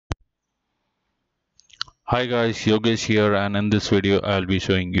Hi guys, Yogesh here, and in this video I'll be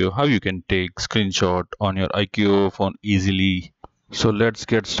showing you how you can take screenshot on your iQOO phone easily. So let's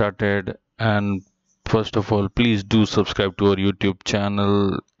get started, and first of all please do subscribe to our YouTube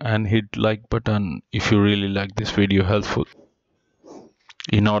channel and hit like button if you really like this video helpful.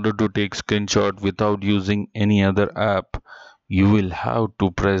 In order to take screenshot without using any other app, you will have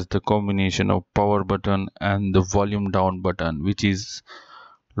to press the combination of power button and the volume down button, which is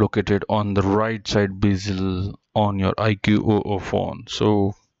located on the right side bezel on your iQOO phone.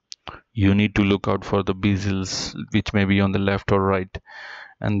 So you need to look out for the bezels which may be on the left or right,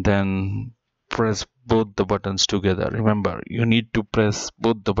 and then press both the buttons together. Remember, you need to press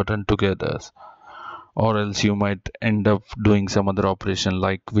both the button together, or else you might end up doing some other operation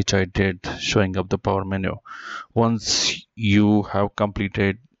like which I did, showing up the power menu. Once you have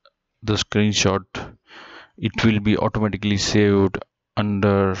completed the screenshot, it will be automatically saved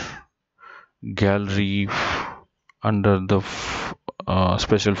under gallery under the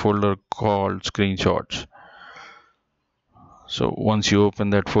special folder called screenshots. So once you open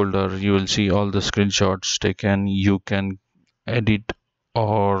that folder, you will see all the screenshots taken. You can edit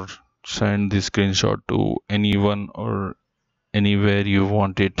or send the screenshot to anyone or anywhere you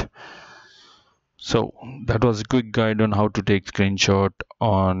want it. So that was a quick guide on how to take screenshot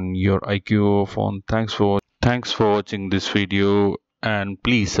on your iQOO phone. Thanks for watching this video, and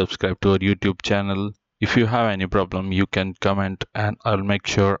please subscribe to our YouTube channel. If you have any problem, you can comment and I'll make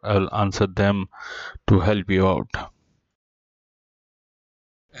sure I'll answer them to help you out.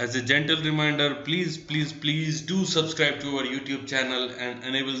 As a gentle reminder, please do subscribe to our YouTube channel and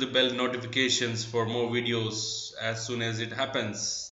enable the bell notifications for more videos as soon as it happens.